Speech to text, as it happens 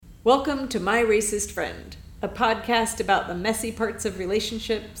Welcome to My Racist Friend, a podcast about the messy parts of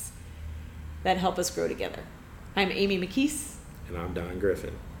relationships that help us grow together. I'm Amy McKees. And I'm Don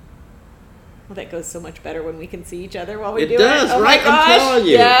Griffin. Well, that goes so much better when we can see each other while we do it. It does, oh right? I'm telling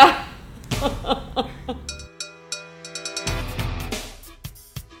you. Yeah.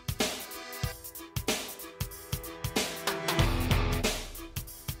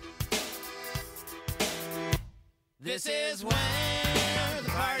 This is where the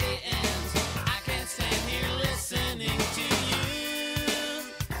party ends. I can't stand here listening to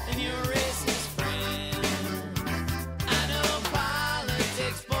you and your racist friend. I know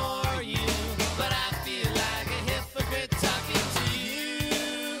politics bore you, but I feel like a hypocrite talking to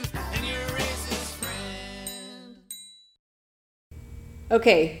you and your racist friend.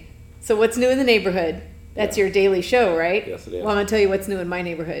 Okay, so what's new in the neighborhood? That's your daily show, right? Yes, it is. Well, I'm going to tell you what's new in my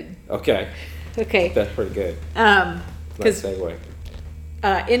neighborhood. Okay, Okay. that's pretty good. Nice Nice segue.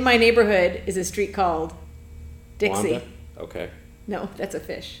 In my neighborhood is a street called Dixie. Wanda? Okay. No, that's a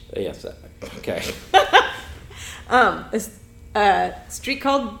fish. Yes. Okay. A street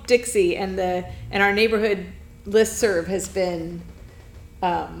called Dixie, and our neighborhood listserv has been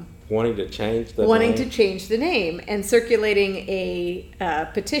Wanting to change the wanting name? to change the name and circulating a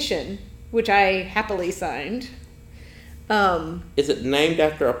petition, which I happily signed. Is it named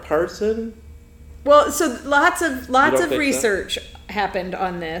after a person? Well, so lots of think so? research happened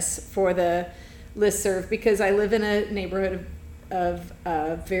on this for the listserv because I live in a neighborhood of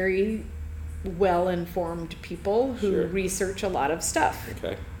very well-informed people who Sure. research a lot of stuff.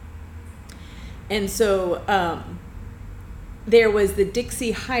 Okay. And so there was the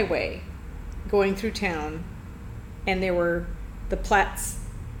Dixie Highway going through town, and there were the plats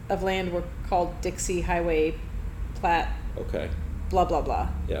of land were called Dixie Highway plat, Okay. blah, blah, blah.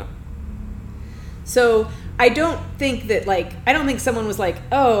 Yeah. So I don't think someone was like,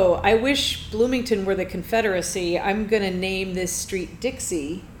 oh, I wish Bloomington were the Confederacy. I'm going to name this street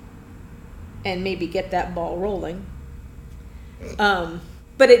Dixie and maybe get that ball rolling.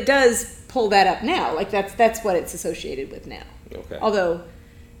 But it does pull that up now. Like that's what it's associated with now. Okay. Although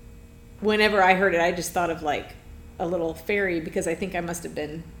whenever I heard it, I just thought of like a little fairy because I think I must have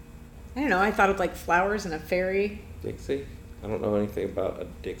been, I don't know, I thought of like flowers and a fairy. Dixie? I don't know anything about a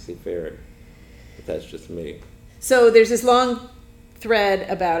Dixie Ferry, but that's just me. So there's this long thread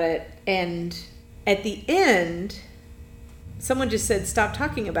about it, and at the end, someone just said, stop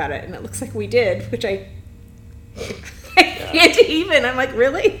talking about it, and it looks like we did, which I can't even. I'm like,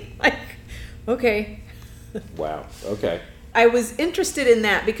 really? Like, okay. Wow. Okay. I was interested in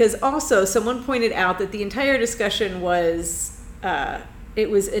that because also someone pointed out that the entire discussion was, it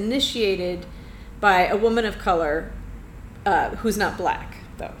was initiated by a woman of color who's not black,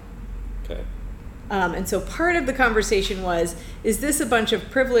 though. Okay. And so part of the conversation was, is this a bunch of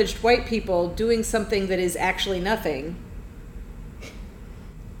privileged white people doing something that is actually nothing?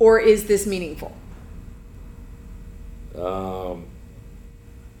 Or is this meaningful? It's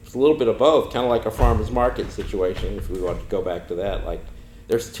a little bit of both, kind of like a farmer's market situation, if we want to go back to that. Like,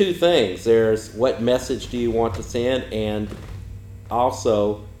 there's two things. There's what message do you want to send, and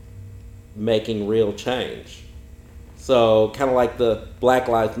also making real change. So kind of like the Black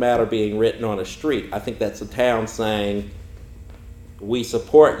Lives Matter being written on a street. I think that's a town saying, we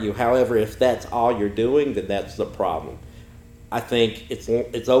support you. However, if that's all you're doing, then that's the problem. I think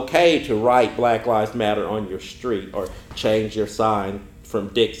it's okay to write Black Lives Matter on your street or change your sign from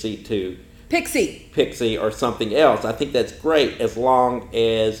Dixie to Pixie or something else. I think that's great as long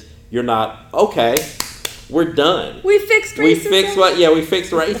as you're not, okay, we're done. We fixed racism. We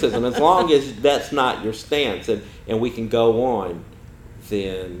fixed racism. As long as that's not your stance and we can go on,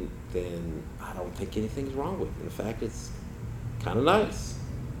 then I don't think anything's wrong with it. In fact, it's kind of nice.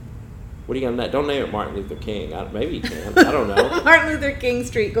 What are you gonna name? Don't name it Martin Luther King. Maybe you can. I don't know. Martin Luther King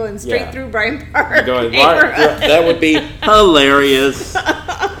Street going straight through Bryant Park. That would be hilarious.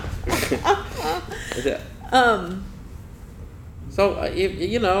 So I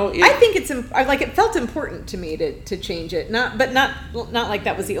think it's like it felt important to me to change it. Not like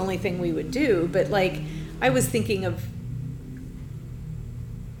that was the only thing we would do, but like I was thinking of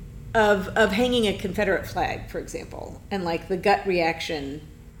hanging a Confederate flag, for example, and like the gut reaction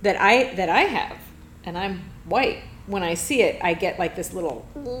that I have, and I'm white. When I see it, I get like this little,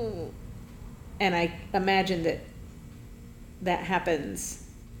 and I imagine that happens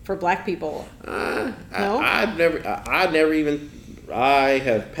for black people. No, I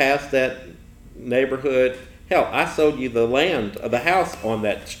have passed that neighborhood. Hell, I sold you the house on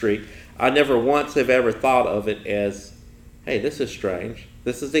that street. I never once have ever thought of it as, hey, this is strange.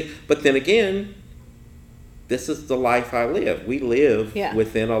 But then again, this is the life I live. We live Yeah.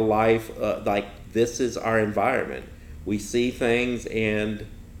 within a life, like this is our environment. We see things and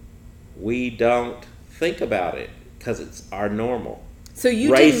we don't think about it because it's our normal. So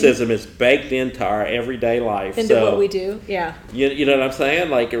you didn't Racism is baked into our everyday life. into so, what we do. Yeah. you know what I'm saying?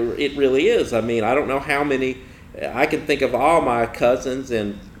 Like, it really is. I mean, I don't know how many. I can think of all my cousins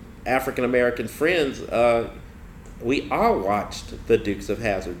and African American friends. We all watched the Dukes of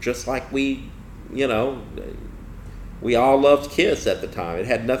Hazzard, just like we all loved Kiss at the time. It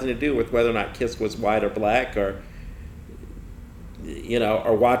had nothing to do with whether or not Kiss was white or black, or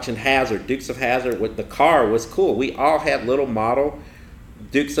or watching Hazzard. Dukes of Hazzard with the car was cool. We all had little model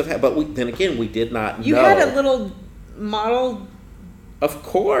Dukes of Hazzard, but then again, we did not You know. had a little model Of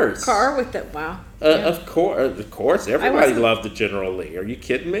course. car with the wow. Of course, everybody wasn't- loved the General Lee. Are you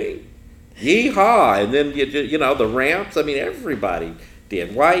kidding me? Yeehaw! And then the ramps. I mean, everybody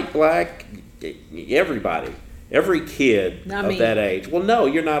did. White, black, everybody, every kid Not of me. that age. Well, no,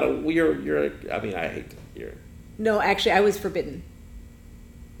 you're not. You're. I mean, I hate. You're. No, actually, I was forbidden.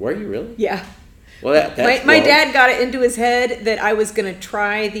 Were you really? Yeah. Well, that's My well, dad got it into his head that I was going to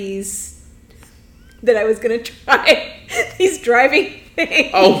try these. That I was going to try these driving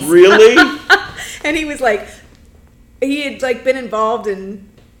things. Oh, really? And he was like, he had like been involved and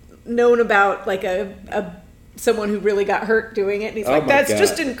known about like a someone who really got hurt doing it. And he's Oh like, my that's God.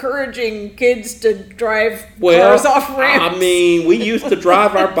 just encouraging kids to drive cars off ramps. I mean, we used to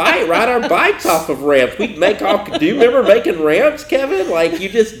drive ride our bikes off of ramps. We'd make all. Do you remember making ramps, Kevin? Like, you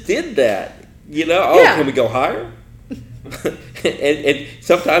just did that. Oh, Yeah. can we go higher? and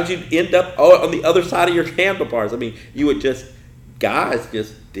sometimes you'd end up on the other side of your handlebars. I mean, guys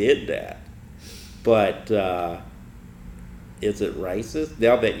just did that. But is it racist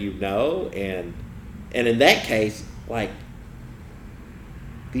now that you know? And in that case, like,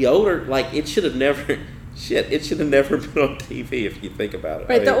 the older, like, it should have never been on TV if you think about it.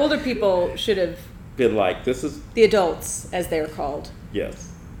 Right, I the mean, older people should have, been like, this is, the adults, as they're called. yes.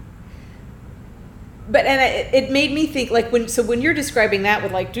 But it made me think like when you're describing that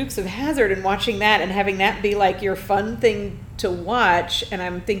with like Dukes of Hazzard and watching that and having that be like your fun thing to watch, and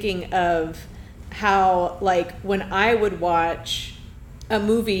I'm thinking of how like when I would watch a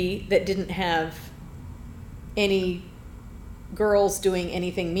movie that didn't have any girls doing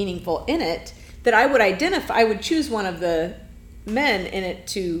anything meaningful in it, that I would choose one of the men in it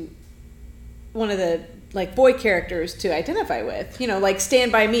to one of the like boy characters to identify with, like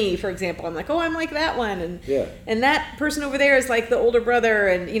Stand By Me, for example. I'm like, oh, I'm like that one. And Yeah. and that person over there is like the older brother.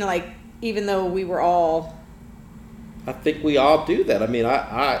 And, like, even though we were all, I think we all do that. I mean,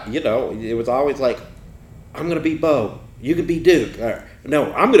 I it was always like, I'm going to be Bo. You can be Duke. Or,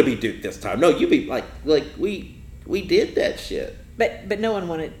 no, I'm going to be Duke this time. No, you be like we did that shit. but no one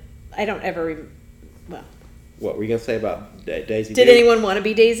wanted, I don't ever, well, What were you going to say about Daisy did Duke? anyone want to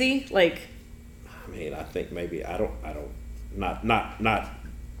be Daisy? Like, I mean, I think maybe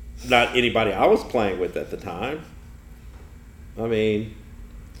not anybody I was playing with at the time. I mean,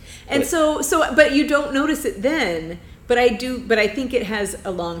 and but- so, but you don't notice it then, but I think it has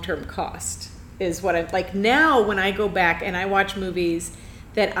a long-term cost, is what I'm like now when I go back and I watch movies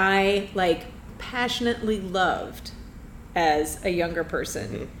that I like passionately loved as a younger person.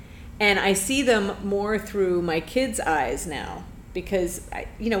 Mm-hmm. And I see them more through my kids' eyes now because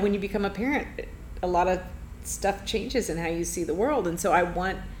when you become a parent, a lot of stuff changes in how you see the world. And so I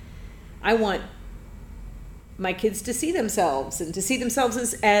want my kids to see themselves and to see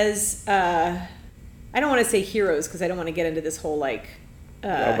themselves as I don't want to say heroes because I don't want to get into this whole like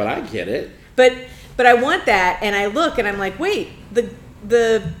no, but I get it. but I want that, and I look and I'm like, wait,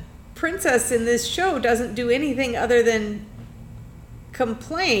 the princess in this show doesn't do anything other than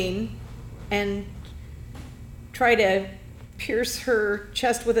complain and try to pierce her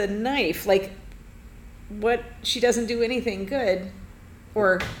chest with a knife. Like, what? She doesn't do anything good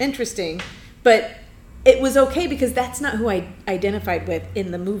or interesting, but it was okay because that's not who I identified with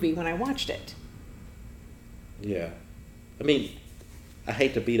in the movie when I watched it. Yeah, I mean, I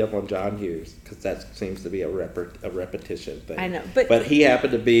hate to beat up on John Hughes because that seems to be a repetition thing. I know, but he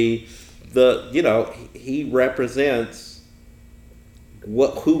happened to be he represents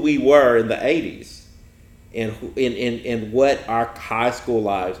who we were in the 80s and what our high school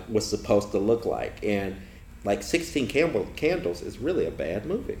lives was supposed to look like. And like 16 Candles is really a bad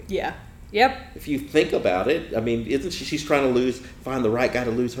movie. Yeah. Yep. If you think about it, I mean, isn't she's trying to find the right guy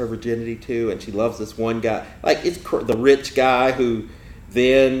to lose her virginity to, and she loves this one guy. Like, it's the rich guy who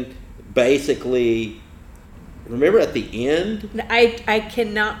then basically, remember at the end? I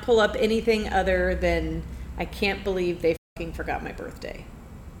cannot pull up anything other than I can't believe they fucking forgot my birthday.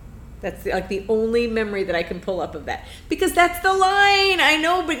 That's like the only memory that I can pull up of that. Because that's the line. I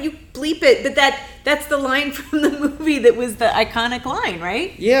know, but you bleep it. But that's the line from the movie that was the iconic line,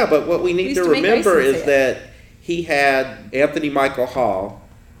 right? Yeah, but what we need used to to make remember Iceland is say that he had Anthony Michael Hall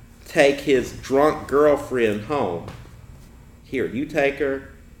take his drunk girlfriend home. Here, you take her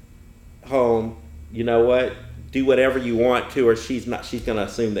home. You know what? Do whatever you want to her. She's going to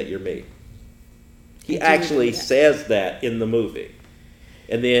assume that you're me. He actually says that in the movie.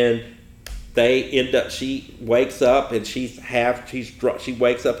 And then they end up, she wakes up and she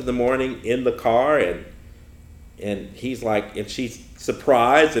wakes up in the morning in the car and he's like, and she's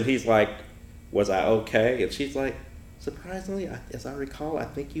surprised and he's like, was I okay? And she's like, surprisingly, as I recall, I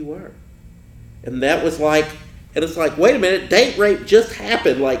think you were. And that was like, and it's like, wait a minute, date rape just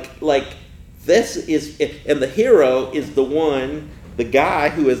happened. Like this is, and the hero is the guy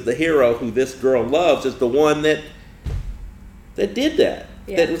who is the hero who this girl loves is the one that did that.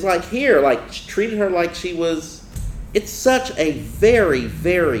 Yeah. That was like here, like treated her like she was. It's such a very,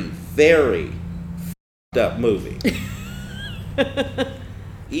 very, very f***ed up movie.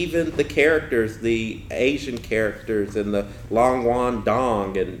 Even the characters, the Asian characters, and the Long Wan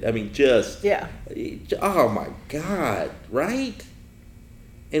Dong, and I mean, just oh my God, right?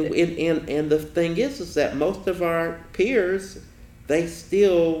 And the thing is that most of our peers, they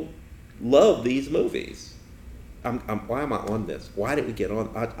still love these movies. Why am I on this? Why did we get on?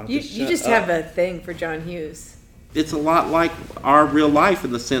 You just have a thing for John Hughes. It's a lot like our real life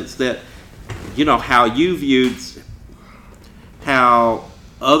in the sense that, you know, how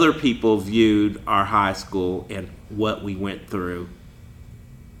other people viewed our high school and what we went through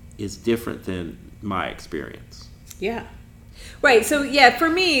is different than my experience. Yeah. Right. So, yeah, for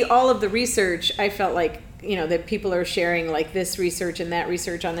me, all of the research, I felt like, you know, that people are sharing like this research and that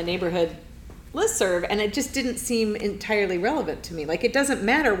research on the neighborhood listserv, and it just didn't seem entirely relevant to me. Like, it doesn't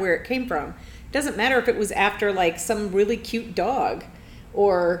matter where it came from. It doesn't matter if it was after like some really cute dog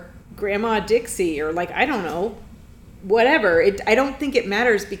or Grandma Dixie or like, I don't know, whatever. I don't think it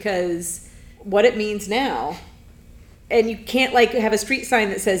matters because what it means now. And you can't like have a street sign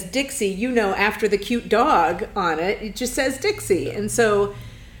that says Dixie, you know, after the cute dog on it. It just says Dixie. And so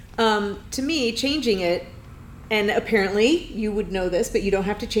to me, changing it, and apparently you would know this, but you don't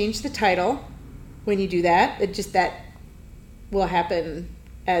have to change the title when you do that. That will happen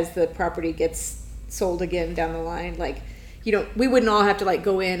as the property gets sold again down the line. Like, we wouldn't all have to like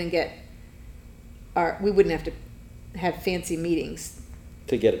go in and we wouldn't have to have fancy meetings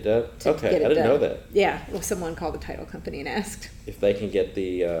to get it done. Okay, I didn't know that. Yeah, well, someone called the title company and asked if they can get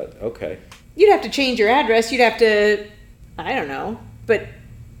the okay. You'd have to change your address. You'd have to, I don't know, but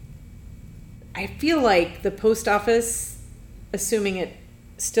I feel like the post office, assuming it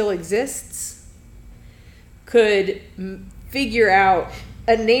still exists, could figure out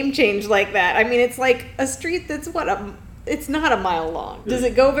a name change like that. I mean, it's like a street that's it's not a mile long. Does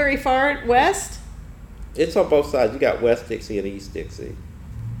it go very far west? It's on both sides. You got West Dixie and East Dixie.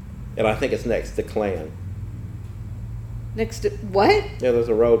 And I think it's next to Clan. Next to what? Yeah, there's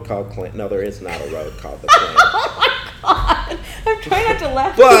a road called Clan. No, there is not a road called the Clan. Oh my God. I'm trying not to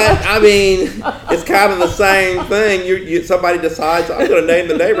laugh. But, I mean, it's kind of the same thing. Somebody decides, I'm going to name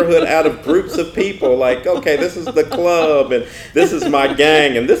the neighborhood out of groups of people. Like, okay, this is the club, and this is my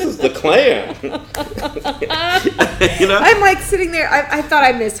gang, and this is the Clan. You know? I'm like sitting there. I thought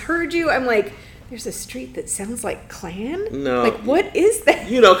I misheard you. I'm like, there's a street that sounds like Klan? No. Like, what is that?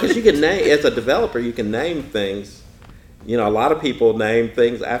 You know, because you can name, as a developer, you can name things. You know, a lot of people name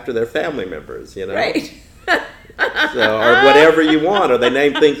things after their family members, you know? Right. So, or whatever you want. Or they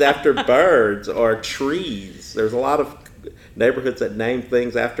name things after birds or trees. There's a lot of neighborhoods that name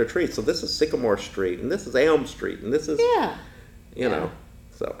things after trees. So this is Sycamore Street, and this is Elm Street, and this is, you know.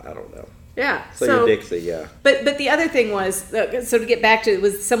 So, I don't know. Yeah. So you're Dixie, yeah. But the other thing was, so to get back to it,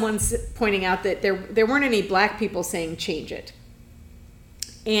 was someone's pointing out that there weren't any black people saying change it.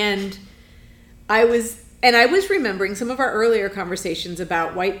 And I was remembering some of our earlier conversations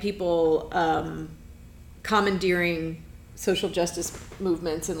about white people commandeering social justice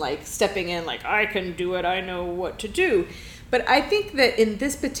movements and like stepping in like, I can do it, I know what to do. But I think that in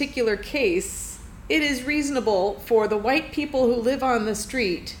this particular case, it is reasonable for the white people who live on the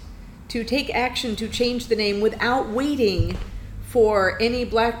street to take action to change the name without waiting for any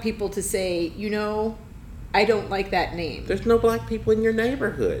black people to say, you know, I don't like that name. There's no black people in your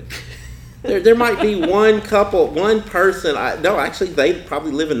neighborhood. There might be one couple, one person. Actually, they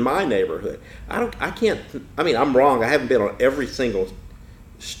probably live in my neighborhood. I'm wrong. I haven't been on every single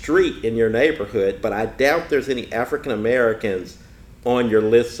street in your neighborhood, but I doubt there's any African Americans on your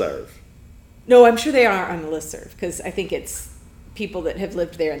listserv. No, I'm sure they are on the listserv because I think it's people that have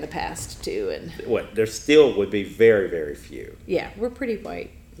lived there in the past too, and What, there still would be very, very few. yeah, we're pretty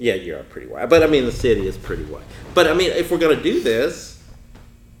white. Yeah, you are pretty white. But I mean, the city is pretty white. But I mean, if we're going to do this,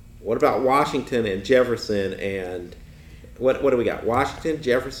 what about Washington and Jefferson and what do we got? Washington,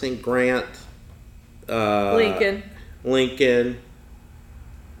 Jefferson, Grant, Lincoln.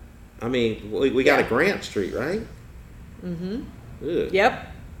 I mean, we got a Grant Street, right? Mm-hmm. Yep.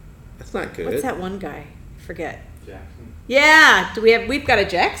 That's not good. What's that one guy? Forget. Jackson. Yeah. We've got a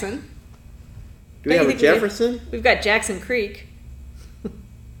Jackson. Do we Don't have you a think we do? Jefferson? We've got Jackson Creek.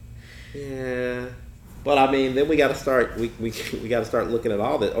 Yeah. But I mean, then we got to start. We got to start looking at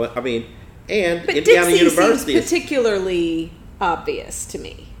all this. I mean, and But Indiana Dixie University. seems particularly obvious to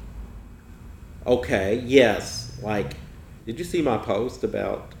me. Okay. Yes. Like, did you see my post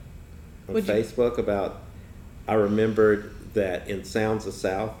about on What'd you- Facebook about? I remembered that in Sounds of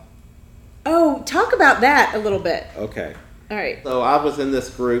South. Oh, talk about that a little bit. Okay. All right. So I was in this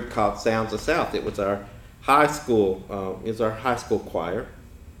group called Sounds of South. It was our high school. It was our high school choir,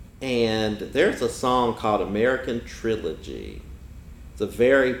 and there's a song called "American Trilogy." It's a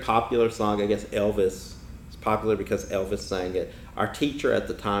very popular song. I guess Elvis. It's popular because Elvis sang it. Our teacher at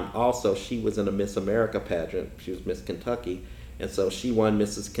the time also, she was in a Miss America pageant. She was Miss Kentucky, and so she won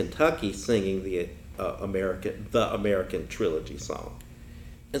Mrs. Kentucky singing the American Trilogy song.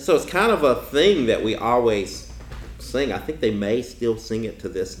 And so it's kind of a thing that we always sing. I think they may still sing it to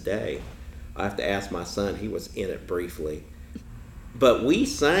this day. I have to ask my son. He was in it briefly. But we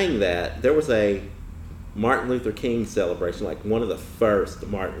sang that. There was a Martin Luther King celebration, like one of the first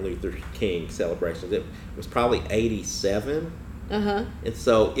Martin Luther King celebrations. It was probably 87. Uh-huh. And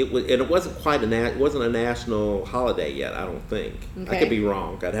so it wasn't quite it wasn't a national holiday yet, I don't think. I Okay. could be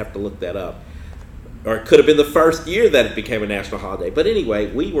wrong. I'd have to look that up. Or it could have been the first year that it became a national holiday. But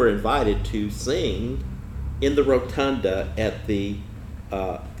anyway, we were invited to sing in the rotunda at the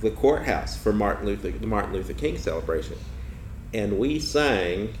courthouse for the Martin Luther King celebration, and we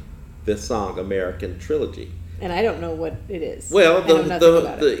sang this song, "American Trilogy." And I don't know what it is. Well, I know nothing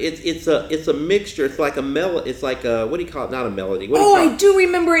about it. it's a mixture. It's like a melody. It's like a, what do you call it? Not a melody. What do you Oh, call I it? do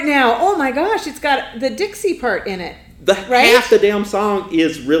remember it now. Oh my gosh, it's got the Dixie part in it. Right? Half the damn song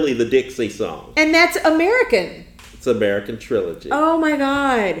is really the Dixie song. And that's American. It's American Trilogy. Oh my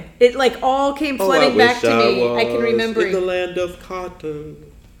god. It like all came flooding back to me. I can remember in the it. land of cotton.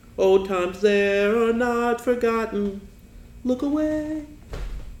 Old times there are not forgotten. Look away.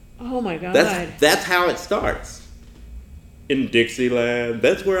 Oh my god. That's how it starts. In Dixieland,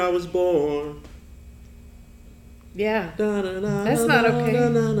 that's where I was born. Yeah. Da-da-da, That's not okay.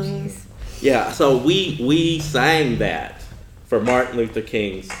 da-da-da. Jeez. Yeah, so we sang that for Martin Luther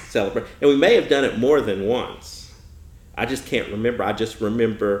King's celebration, and we may have done it more than once. I just can't remember. I just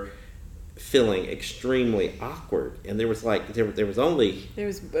remember feeling extremely awkward, and there was like there was only, There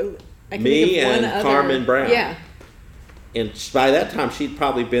was I can Me think of one and other. Carmen Brown. Yeah. and by that time she'd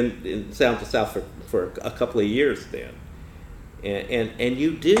probably been in Sounds of South for a couple of years then, and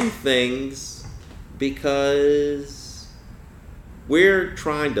you do things because we're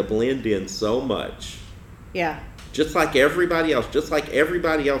trying to blend in so much. Yeah. Just like everybody else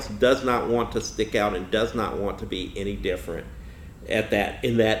does not want to stick out and does not want to be any different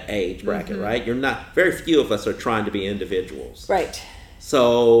in that age bracket, right? Very few of us are trying to be individuals. Right.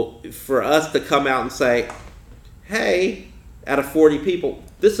 So for us to come out and say, hey, out of 40 people,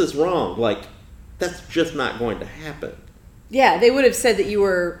 this is wrong, like, that's just not going to happen. Yeah, they would have said that you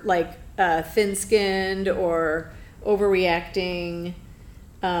were like thin-skinned or overreacting,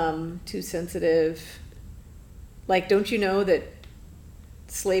 too sensitive. Like, don't you know that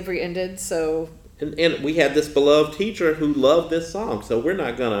slavery ended? So And we had this beloved teacher who loved this song, so we're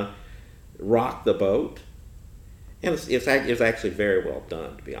not going to rock the boat. And it's actually very well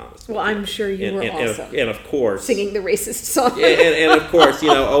done, to be honest. well, I'm sure you were awesome And of course, singing the racist song. and of course,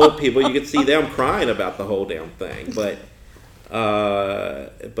 old people, you could see them crying about the whole damn thing. But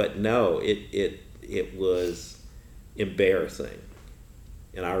no, it was embarrassing.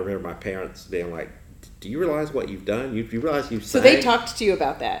 And I remember my parents being like, "Do you realize what you've done? You realize you've So sang?" they talked to you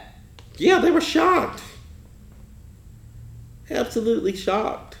about that. Yeah, they were shocked. Absolutely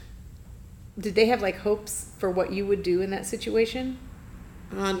shocked. Did they have like hopes for what you would do in that situation,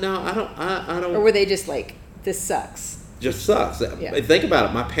 No, I don't. or were they just like, "This sucks"? Just sucks. Yeah. Think about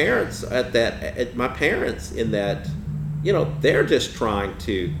it. My parents in that, they're just trying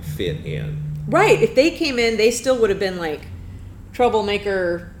to fit in. Right. If they came in, they still would have been like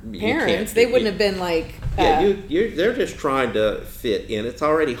troublemaker You parents. can't- They wouldn't have been like. Yeah, they're just trying to fit in. It's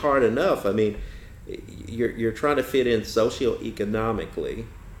already hard enough. I mean, you're trying to fit in socioeconomically,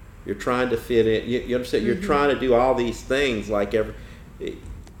 You're trying to fit in. You understand? You're trying to do all these things like you're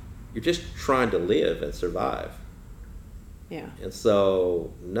just trying to live and survive. Yeah. And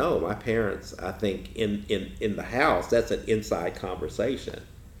so, no, my parents, I think in the house, that's an inside conversation.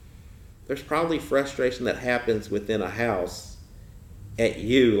 There's probably frustration that happens within a house at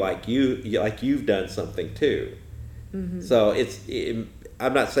you, like you've done something too. So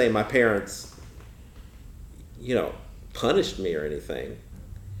I'm not saying my parents, punished me or anything,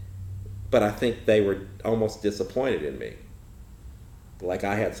 but I think they were almost disappointed in me. Like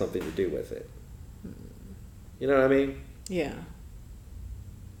I had something to do with it. You know what I mean? Yeah.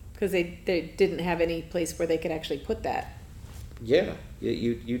 Because they didn't have any place where they could actually put that. Yeah,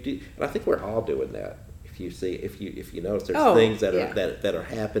 you do, and I think we're all doing that. If you notice, there's things that are that are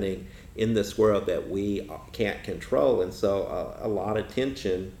happening in this world that we can't control, and so a lot of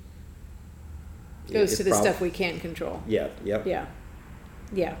tension Goes to the stuff we can't control. Yeah. Yep. Yeah.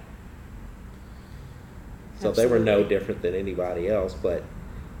 Yeah. So they were no different than anybody else, but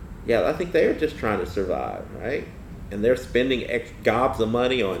yeah, I think they're just trying to survive, right? And they're spending gobs of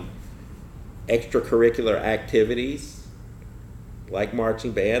money on extracurricular activities like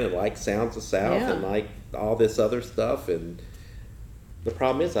marching band and like Sounds of South and like all this other stuff. And the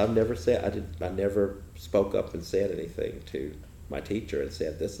problem is I never spoke up and said anything to my teacher and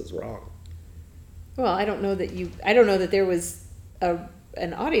said, this is wrong. Well, I don't know that there was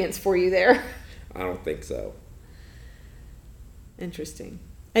an audience for you there. I don't think so. Interesting.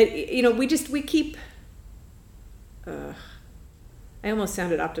 We keep. I almost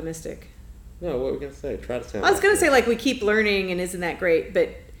sounded optimistic. No, what were we gonna say? Try to sound. I was gonna say like we keep learning and isn't that great,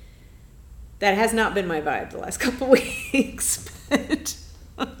 but that has not been my vibe the last couple weeks. But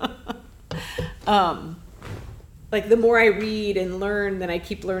like the more I read and learn, then I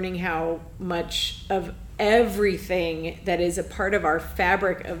keep learning how much of everything that is a part of our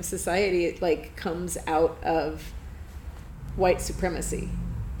fabric of society like comes out of white supremacy.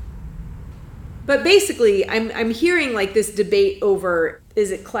 But basically, I'm hearing like this debate over,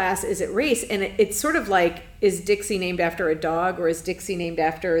 is it class, is it race? And it's sort of like, is Dixie named after a dog or is Dixie named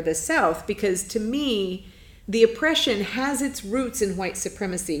after the South? Because to me, the oppression has its roots in white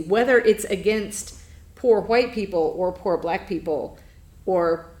supremacy, whether it's against poor white people or poor black people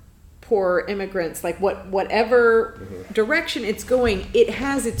or poor immigrants, like whatever direction it's going, it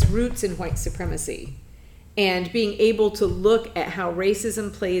has its roots in white supremacy. And being able to look at how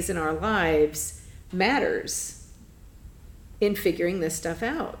racism plays in our lives matters in figuring this stuff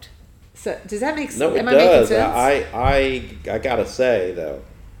out. So does that make sense? No, it does. I gotta say though,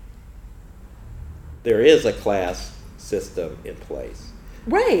 there is a class system in place,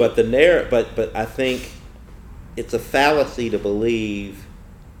 right? But but I think it's a fallacy to believe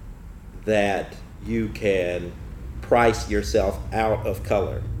that you can price yourself out of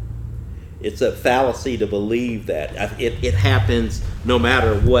color. It's a fallacy to believe that it happens no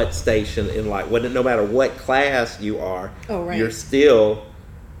matter what station in life, no matter what class you are. Oh, right. You're still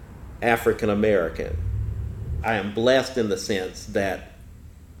African American. I am blessed in the sense that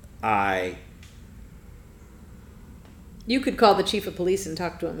you could call the chief of police and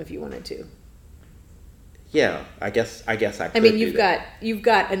talk to him if you wanted to. Yeah, I guess I could. I mean, you've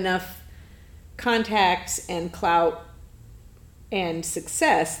got enough contacts and clout and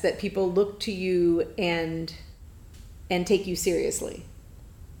success that people look to you and take you seriously.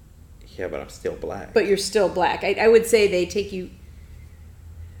 Yeah, but I'm still black. But you're still black. I would say they take you.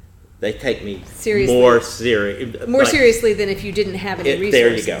 They take me seriously. more seriously than if you didn't have any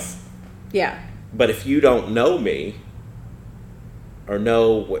resources. There you go. Yeah. But if you don't know me, or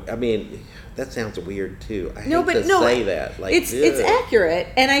know what I mean, that sounds weird too. I hate to say that. Like it's accurate,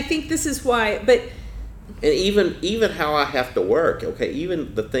 and I think this is why. But and even how I have to work. Okay,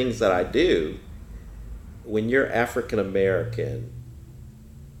 even the things that I do. When you're African American,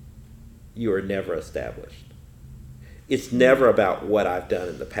 you are never established. It's never about what I've done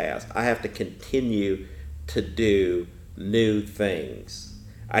in the past. I have to continue to do new things.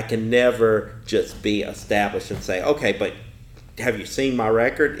 I can never just be established and say, okay, but have you seen my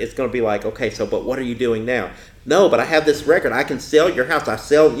record? It's going to be like, okay, so, but what are you doing now? No, but I have this record. I can sell your house. I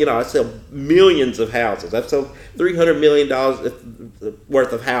sell millions of houses. I've sold $300 million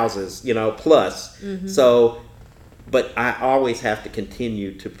worth of houses, plus. Mm-hmm. So, but I always have to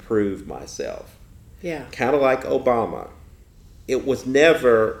continue to prove myself. Yeah. Kind of like Obama. It was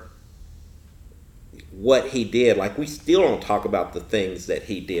never what he did. Like, we still don't talk about the things that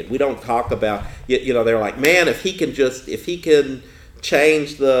he did. We don't talk about, they're like, man, if he can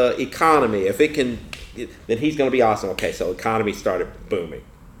change the economy, then he's going to be awesome. Okay, so economy started booming,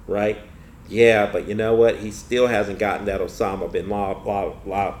 right? Yeah, but you know what? He still hasn't gotten that Osama bin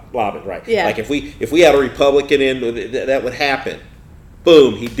Laden right. Yeah. Like if we had a Republican in, that would happen.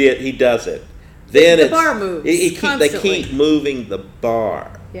 Boom, he does it. Then The bar moves they constantly. keep moving the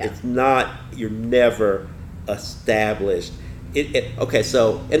bar. Yeah. It's not, you're never established. Okay,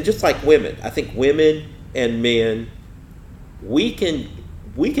 so, and just like women, I think women and men, we can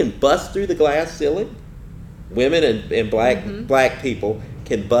bust through the glass ceiling. Women and black people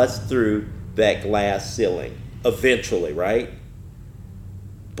can bust through that glass ceiling eventually, right?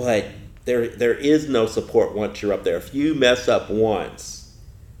 But there is no support once you're up there. If you mess up once,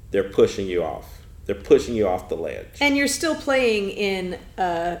 they're pushing you off. They're pushing you off the ledge. And you're still playing in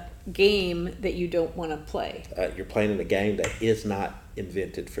a game that you don't want to play. You're playing in a game that is not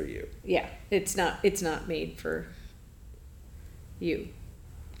invented for you. Yeah, it's not made for you.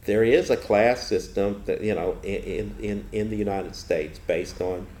 There is a class system that, you know, in the United States based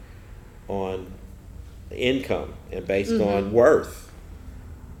on income and based on worth,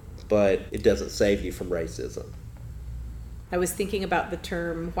 but it doesn't save you from racism. I was thinking about the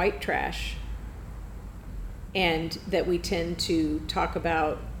term white trash, and that we tend to talk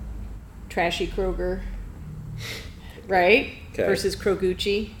about trashy Kroger, right? Okay. Versus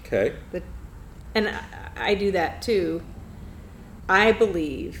Krogucci. Okay. And I do that too. I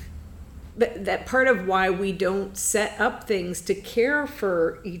believe that part of why we don't set up things to care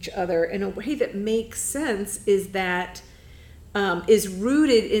for each other in a way that makes sense is that is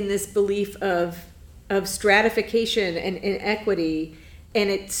rooted in this belief of stratification and inequity, and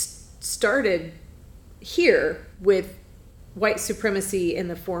it started here with white supremacy in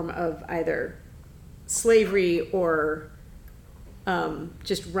the form of either slavery or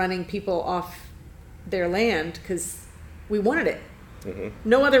just running people off their land because we wanted it.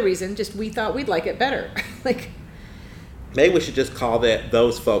 No other reason, just we thought we'd like it better. Like, maybe we should just call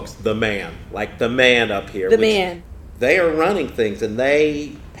those folks the man, like the man up here. The man. They are running things, and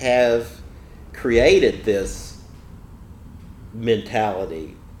they have created this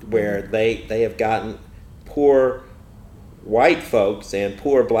mentality where they have gotten poor white folks and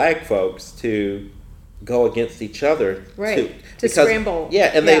poor black folks to go against each other, Right. To scramble.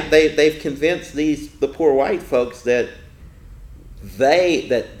 Yeah, and Yeah. they've convinced the poor white folks that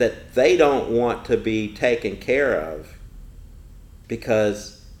they don't want to be taken care of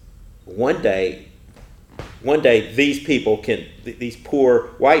because one day these poor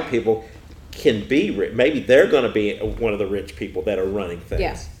white people can be rich. Maybe they're going to be one of the rich people that are running things.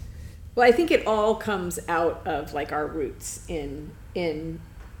 Yeah. Well, I think it all comes out of like our roots in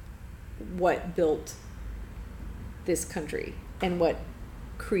what built this country and what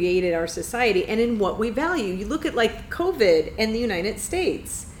created our society and in what we value. You look at like COVID and the United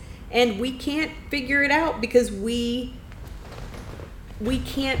States, and we can't figure it out because we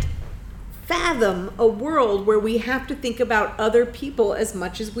can't fathom a world where we have to think about other people as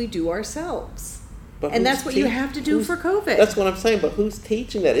much as we do ourselves. But And who's that's what you have to do who's- for COVID. That's what I'm saying. But who's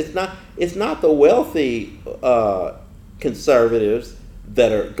teaching that? It's not the wealthy conservatives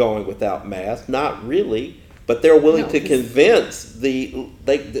that are going without masks. Not really. But they're willing No, to 'cause- convince They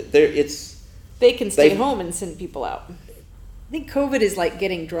can stay They've- home and send people out. I think COVID is like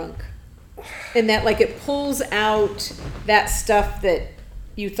getting drunk. And that like it pulls out that stuff that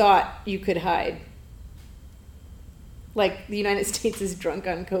you thought you could hide. Like the United States is drunk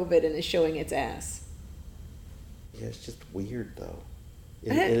on COVID and is showing its ass. Yeah, it's just weird though.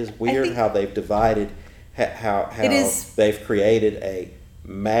 It I is weird think- how they've divided, how It is- they've created a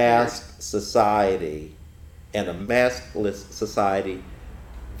masked society and a maskless society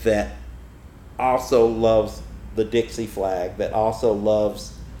that also loves the Dixie flag, that also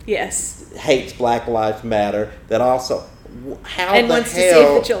Yes. hates Black Lives Matter, that also how And the wants to hell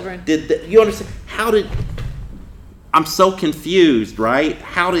save the children. you understand? I'm so confused, right?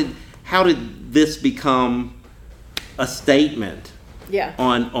 How did this become a statement Yeah.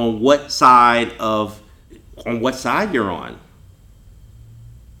 on what side you're on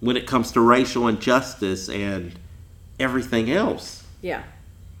when it comes to racial injustice and everything else? Yeah.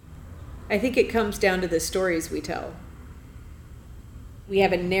 I think it comes down to the stories we tell. We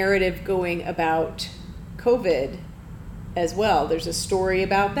have a narrative going about COVID as well. There's a story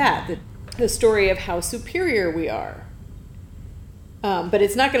about that, the story of how superior we are. But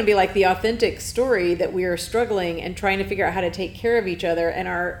it's not going to be like the authentic story that we are struggling and trying to figure out how to take care of each other. And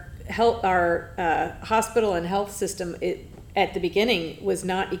our hospital and health system at the beginning was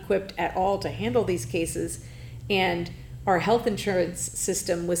not equipped at all to handle these cases. And our health insurance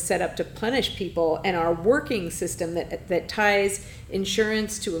system was set up to punish people, and our working system that ties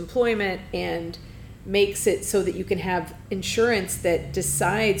insurance to employment and makes it so that you can have insurance that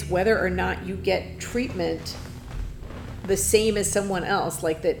decides whether or not you get treatment the same as someone else,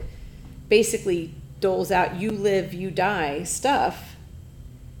 like that basically doles out you live, you die stuff,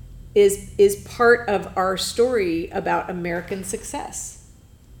 is part of our story about American success.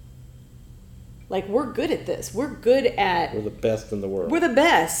 Like, we're good at this. We're good at... We're the best in the world. We're the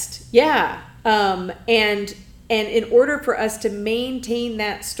best. Yeah. And in order for us to maintain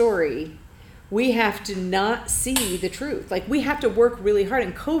that story, we have to not see the truth. Like, we have to work really hard,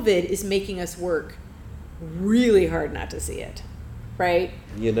 and COVID is making us work really hard not to see it. Right?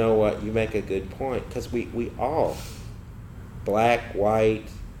 You know what? You make a good point, because we all, black, white,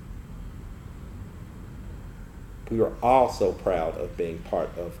 we were all so proud of being part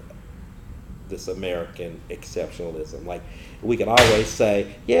of this American exceptionalism. Like, we could always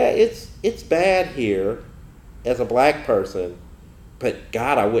say, yeah, it's bad here as a black person, but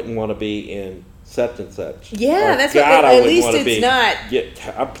God, I wouldn't want to be in such and such. Yeah, or, that's God, what. I At wouldn't least want to it's be, not.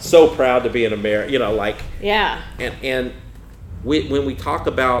 Yeah, I'm so proud to be an American. You know, like. Yeah. And when we talk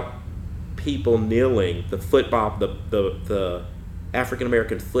about people kneeling, the football, the African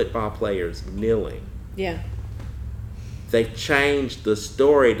American football players kneeling. Yeah. They've changed the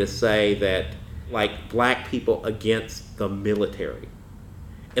story to say that, like, black people against the military,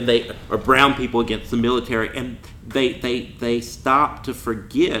 and they are brown people against the military, and they stop to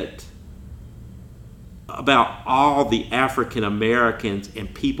forget about all the African Americans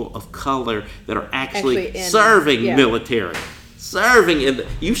and people of color that are actually serving military, serving in.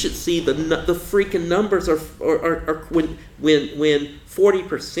 You should see the freaking numbers are when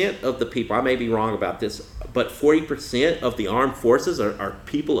 40% of the people, I may be wrong about this, but 40% of the armed forces are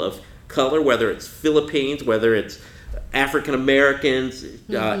people of color, whether it's Philippines, whether it's African Americans,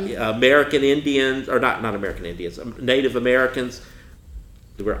 American Indians, or not American Indians, Native Americans.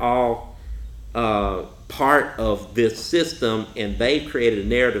 We're all part of this system, and they've created a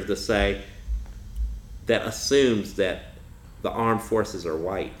narrative to say that assumes that the armed forces are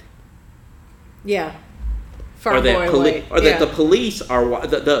white. Yeah. Or that the police are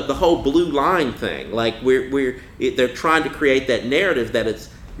the whole blue line thing. Like, they're trying to create that narrative that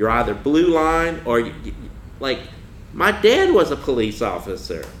you're either blue line or like, my dad was a police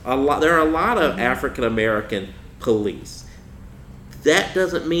officer. There are a lot of African American police. That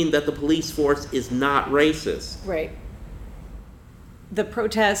doesn't mean that the police force is not racist. Right. The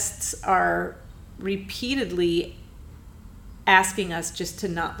protests are repeatedly asking us just to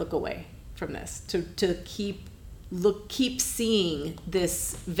not look away from this, to keep seeing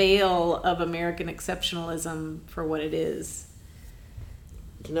this veil of American exceptionalism for what it is.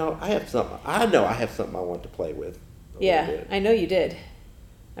 You know, I have something I want to play with. Yeah, I know you did.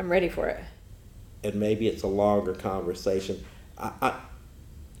 I'm ready for it. And maybe it's a longer conversation.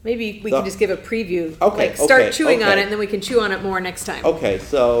 Maybe we can just give a preview. Okay. Start chewing on it, and then we can chew on it more next time. Okay,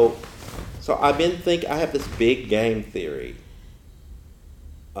 so I've been thinking. I have this big game theory.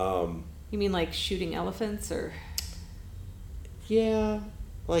 You mean like shooting elephants, or? Yeah,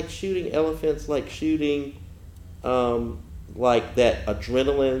 like shooting elephants, like shooting, like that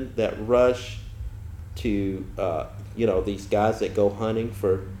adrenaline, that rush to, these guys that go hunting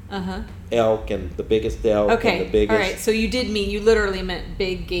for elk, and the biggest elk, and the biggest. All right. So you literally meant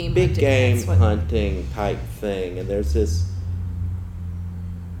big game. Big hunting. game hunting type thing, and there's this,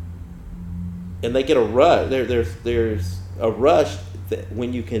 and they get a rush. There's a rush that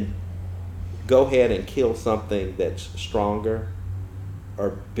when you can go ahead and kill something that's stronger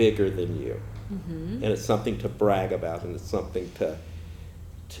or bigger than you, and it's something to brag about, and it's something to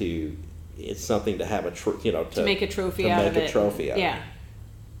it's something to have to make a trophy out of it. Yeah,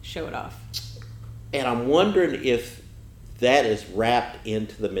 show it off. And I'm wondering if that is wrapped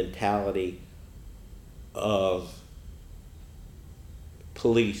into the mentality of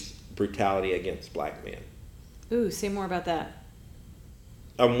police brutality against black men. Ooh, say more about that.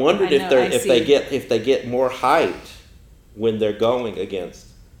 I'm wondering if they get more hyped when they're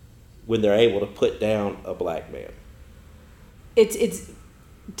when they're able to put down a black man. It's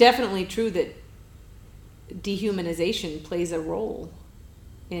definitely true that dehumanization plays a role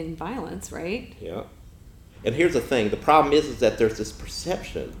in violence, right? Yeah. And here's the thing: the problem is that there's this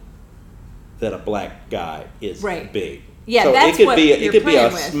perception that a black guy is big. Yeah, so that's it could what be you're it could be a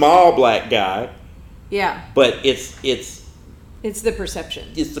with. small black guy. Yeah. But it's the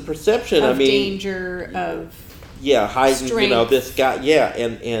perception. It's the perception. Of danger, of heightened. Strength. This guy. Yeah,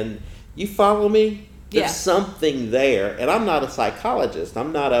 and you follow me. There's Yeah. something there, and I'm not a psychologist.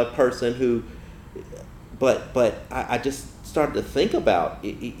 I'm not a person who, but I just started to think about,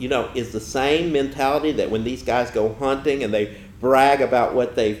 is the same mentality that when these guys go hunting and they brag about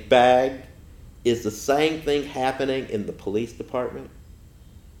what they've bagged, is the same thing happening in the police department?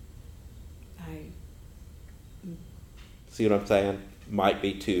 See what I'm saying? Might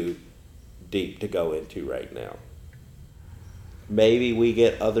be too deep to go into right now. Maybe we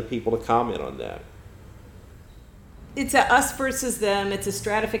get other people to comment on that. It's a us versus them. It's a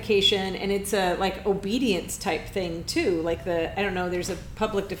stratification, and it's a like obedience type thing too. Like I don't know. There's a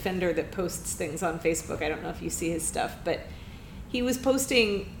public defender that posts things on Facebook. I don't know if you see his stuff, but he was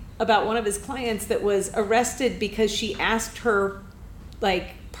posting about one of his clients that was arrested because she asked her like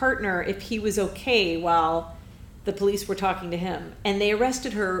partner if he was okay while the police were talking to him, and they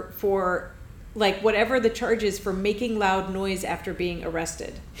arrested her for like whatever the charge is for making loud noise after being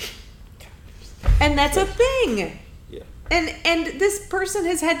arrested. And that's a thing. Yeah. And this person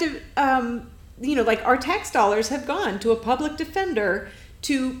has had to like our tax dollars have gone to a public defender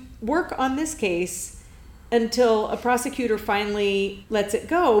to work on this case until a prosecutor finally lets it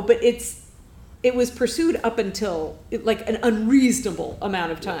go, but it was pursued up until like an unreasonable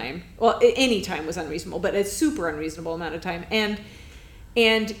amount of time. Well, any time was unreasonable, but a super unreasonable amount of time. And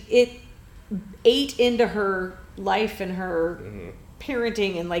it ate into her life and her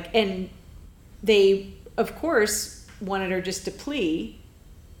parenting and they, of course, wanted her just to plea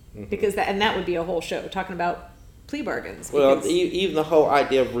because that would be a whole show talking about plea bargains. Well, even the whole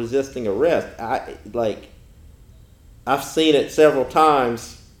idea of resisting arrest, I've seen it several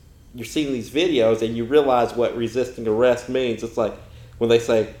times. You're seeing these videos and you realize what resisting arrest means. It's like when they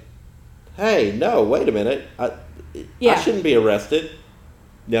say, hey, no, wait a minute. I shouldn't be arrested.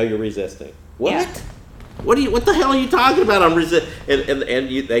 No, you're resisting. What? Yeah. What the hell are you talking about? I'm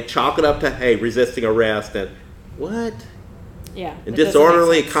they chalk it up to, hey, resisting arrest. And what? Yeah. And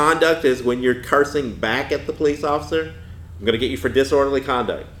disorderly conduct is when you're cursing back at the police officer. I'm going to get you for disorderly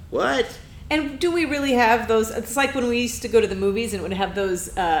conduct. What? And do we really have those? It's like when we used to go to the movies and would have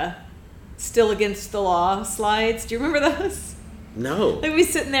those still against the law slides. Do you remember those? No. Like we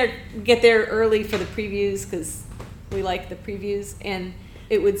sit in there, get there early for the previews because we like the previews. And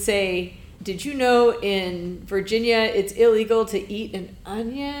it would say, did you know in Virginia it's illegal to eat an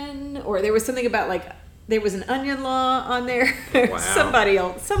onion? Or there was something about like, there was an onion law on there. Wow. Somebody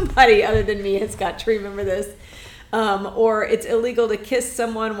other than me has got to remember this. Or it's illegal to kiss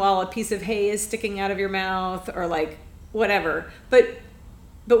someone while a piece of hay is sticking out of your mouth, or like whatever. But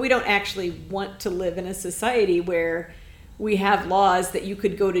we don't actually want to live in a society where we have laws that you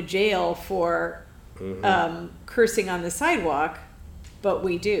could go to jail for cursing on the sidewalk, but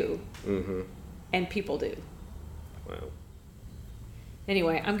we do. Mm-hmm. And people do. Wow.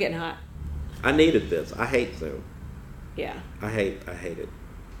 Anyway, I'm getting hot. I needed this. I hate Zoom. Yeah. I hate it. I hate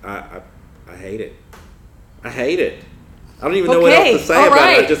it. I hate it. I don't even know what else to say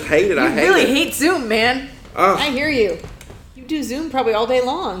about it. I just hate it. I hate it. You really hate Zoom, man. Ugh. I hear you. You do Zoom probably all day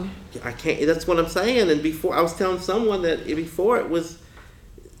long. I can't. That's what I'm saying. And before, I was telling someone that before it was,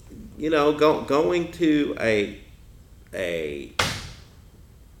 going to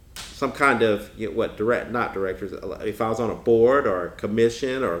some kind of not directors. If I was on a board or a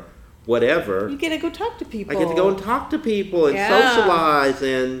commission or whatever, you get to go talk to people. I get to go and talk to people and socialize,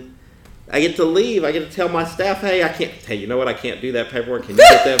 and I get to leave. I get to tell my staff, hey, I can't. Hey, you know what? I can't do that paperwork. Can you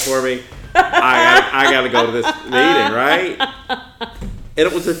get that for me? I got to go to this meeting, right? And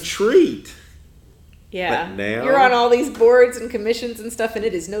it was a treat. Yeah. But now you're on all these boards and commissions and stuff, and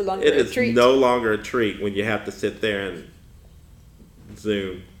it is no longer a treat. It is no longer a treat when you have to sit there and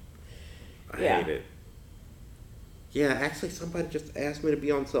Zoom. I hate it. Yeah, actually, somebody just asked me to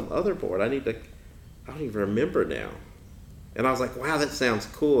be on some other board. I don't even remember now. And I was like, wow, that sounds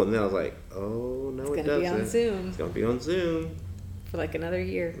cool. And then I was like, oh, no, it doesn't. It's going to be on Zoom. It's going to be on Zoom. For like another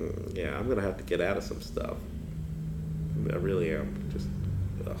year. Yeah, I'm going to have to get out of some stuff. I really am. Just,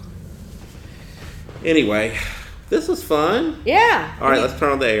 ugh. Anyway, this was fun. Yeah. All right, let's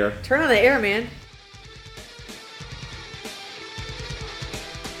turn on the air. Turn on the air, man.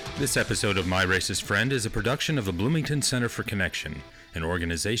 This episode of My Racist Friend is a production of the Bloomington Center for Connection, an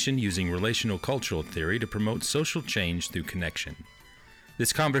organization using relational cultural theory to promote social change through connection.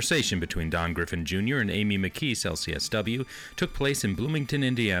 This conversation between Don Griffin Jr. and Amy McKees, LCSW, took place in Bloomington,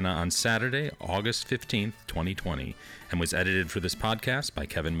 Indiana on Saturday, August 15th, 2020, and was edited for this podcast by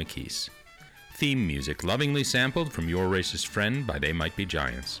Kevin McKees. Theme music lovingly sampled from Your Racist Friend by They Might Be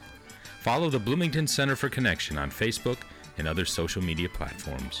Giants. Follow the Bloomington Center for Connection on Facebook and other social media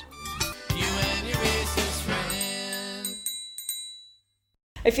platforms. You and your racist friend.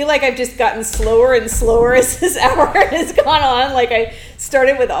 I feel like I've just gotten slower and slower as this hour has gone on. Like I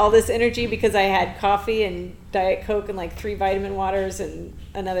started with all this energy because I had coffee and Diet Coke and like 3 vitamin waters and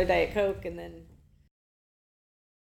another Diet Coke, and then